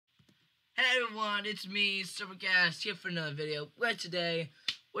Hey everyone, it's me, Supercast, here for another video. Where today,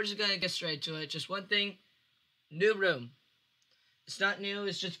 we're just gonna get straight to it. Just one thing, new room. It's not new,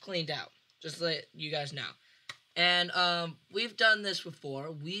 it's just cleaned out. Just to let you guys know. And we've done this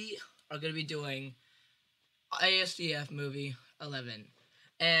before. We are gonna be doing Asdf movie 11.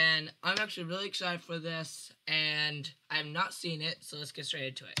 And I'm actually really excited for this, and I have not seen it, so let's get straight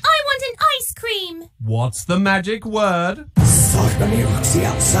into it. I want an ice cream! What's the magic word? Well,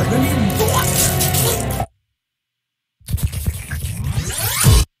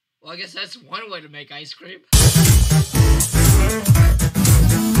 I guess that's one way to make ice cream.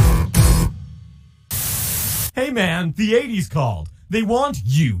 Hey man, the 80s called. They want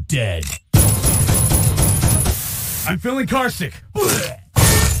you dead. I'm feeling carsick.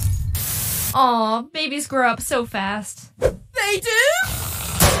 Aw, babies grow up so fast. They do?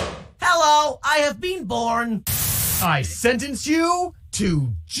 Hello, I have been born. I sentence you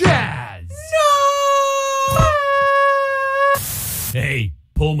to jazz. No! Hey,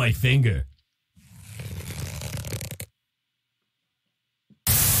 pull my finger.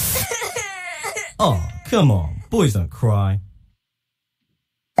 Oh, come on. Boys don't cry.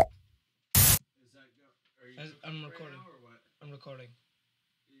 I'm recording. I'm recording.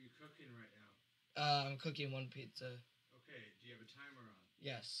 Are you cooking right now? I'm cooking one pizza. Okay, do you have a timer on?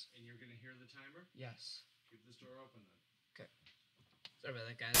 Yes. And you're gonna hear the timer? Yes. Keep this door open then. Okay. Sorry about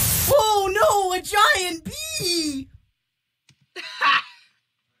that, guys. Oh no, a giant bee!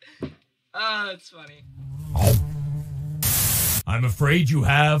 Oh, it's funny. I'm afraid you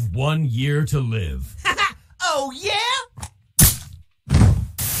have 1 year to live. Oh yeah?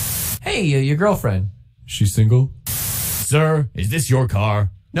 Hey, your girlfriend. She's single? Sir, is this your car?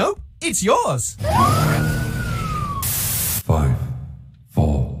 Nope, it's yours. 5,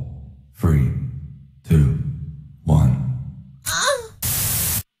 4, 3, 2, 1.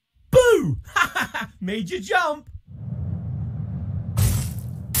 Boo! Made you jump.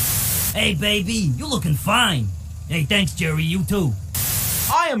 Hey, baby, you looking fine. Hey, thanks, Jerry, you too.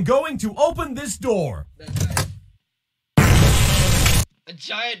 I am going to open this door. A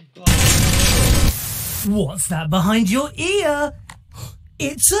giant bug. What's that behind your ear?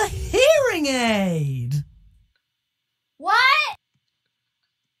 It's a hearing aid. What?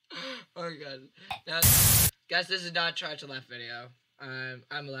 Oh my god. Now, guys, this is not a try to laugh video. I'm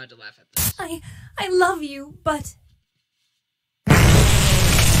allowed to laugh at this. I love you, but...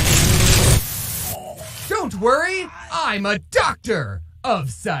 Don't worry, I'm a doctor of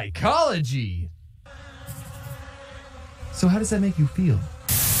psychology. So how does that make you feel?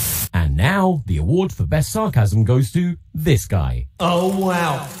 And now, the award for best sarcasm goes to this guy. Oh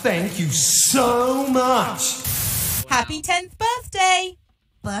wow, thank you so much. Happy 10th birthday!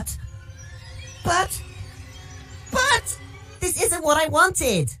 But, this isn't what I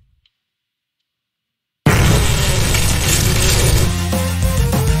wanted.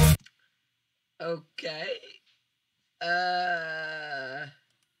 Okay. Huh?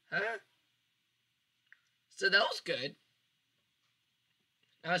 So that was good.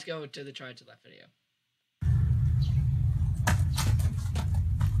 Now let's go to the try to laugh video.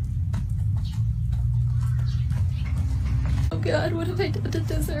 Oh god, what have I done to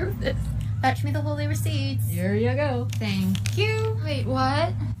deserve this? Fetch me the holy receipts. Here you go. Thank you. Wait,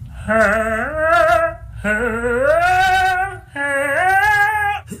 what?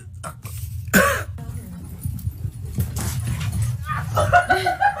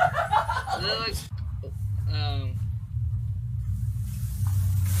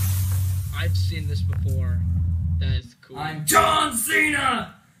 I've seen this before. That is cool. I'm John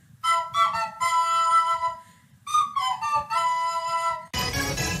Cena!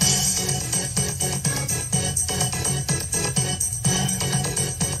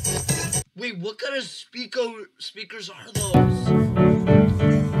 Wait, what kind of speakers are those?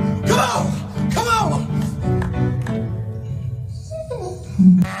 Come on! Come on!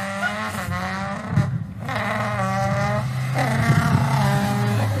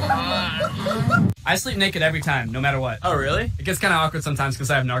 I sleep naked every time, no matter what. Oh, really? It gets kind of awkward sometimes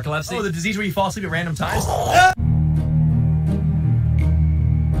because I have narcolepsy. Oh, the disease where you fall asleep at random times?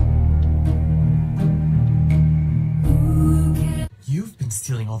 You've been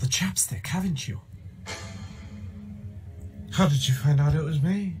stealing all the chapstick, haven't you? How did you find out it was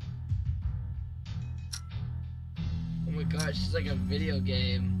me? Oh my gosh, it's like a video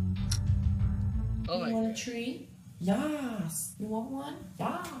game. Oh my You want god. a treat? Yes. You want one?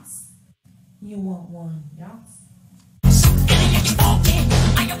 Yes. You want one? Yes.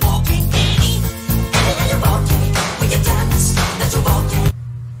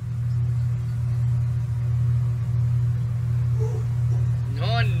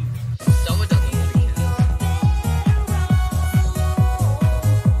 No one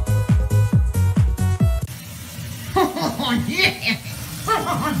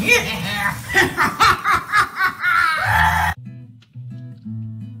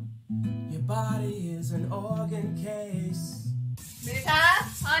Your body is an organ case. बेटा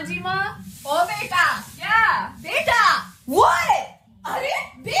हाँ जी माँ ओ बेटा क्या बेटा what अरे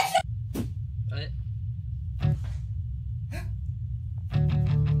बेटा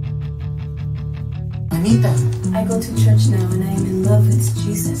Anita. I go to church now and I am in love with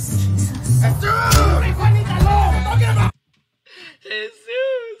Jesus. Jesus.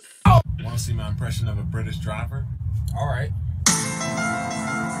 Want to see my impression of a British driver? All right.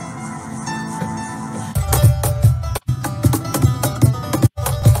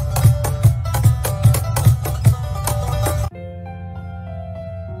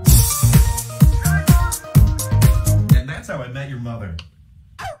 And that's how I met your mother.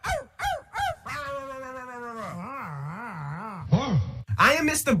 I am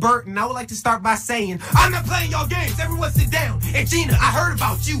Mr. Burton. I would like to start by saying, I'm not playing your games. Everyone sit down. And Gina, I heard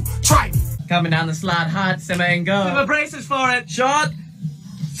about you. Try me. Coming down the slide hard, Simmer and go. Simmer braces for it. Shot.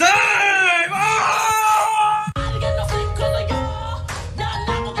 Save! Oh! I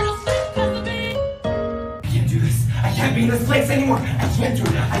can't do this. I can't be in this place anymore. I can't do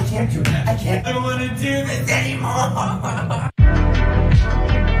it. I can't do it. I can't. I don't want to do this anymore.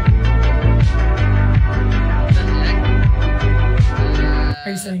 Are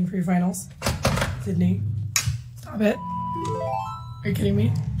you studying pre-finals? Sydney? Stop it. Are you kidding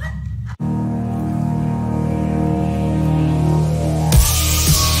me?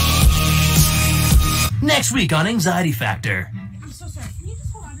 Next week on Anxiety Factor. I'm so sorry. Can you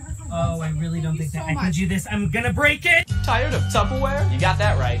just hold on to her for Oh, I really don't think that I can do this. I'm gonna break it! Tired of Tupperware? You got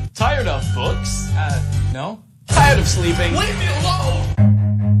that right. Tired of books? No. Tired of sleeping? Leave me alone!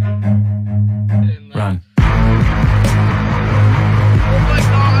 Run.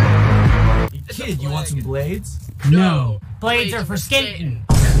 Kid, you want some blades? No. Blades are for skating.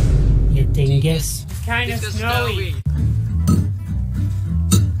 You dingus. Kinda snowy.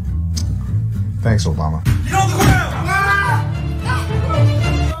 Thanks, Obama. Get on the ground!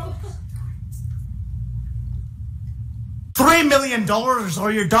 $3 million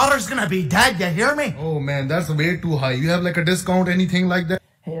or your daughter's gonna be dead, you hear me? Oh man, that's way too high. You have like a discount, anything like that?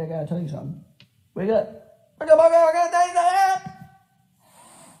 Hey, I gotta tell you something. Wake up. Wake up, I gotta tell you something.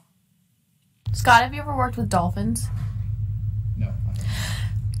 Scott, have you ever worked with dolphins? No, I haven't.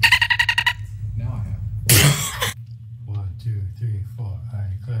 Now I have. 1, 2, 3, 4. I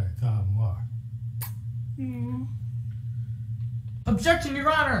declare Tom war. Objection,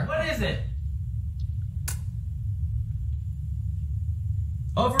 Your Honor! What is it?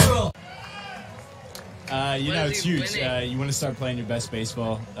 Overruled. You know, it's huge. You want to start playing your best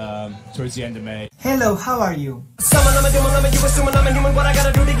baseball towards the end of May. Hello, how are you? Summon, I'm a demon, I'm a you assuming I'm a human. What I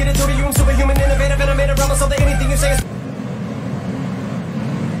gotta do to get it to you? I'm superhuman, innovative, and I made a promise so that anything you say is...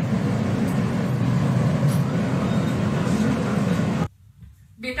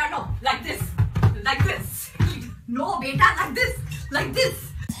 Beta, no, like this, like this. No, beta, like this, like this.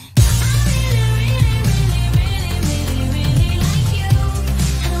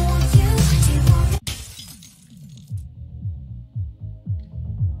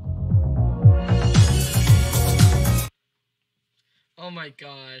 Oh my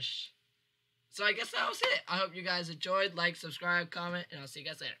gosh. So I guess that was it. I hope you guys enjoyed. Like, subscribe, comment, and I'll see you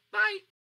guys later. Bye.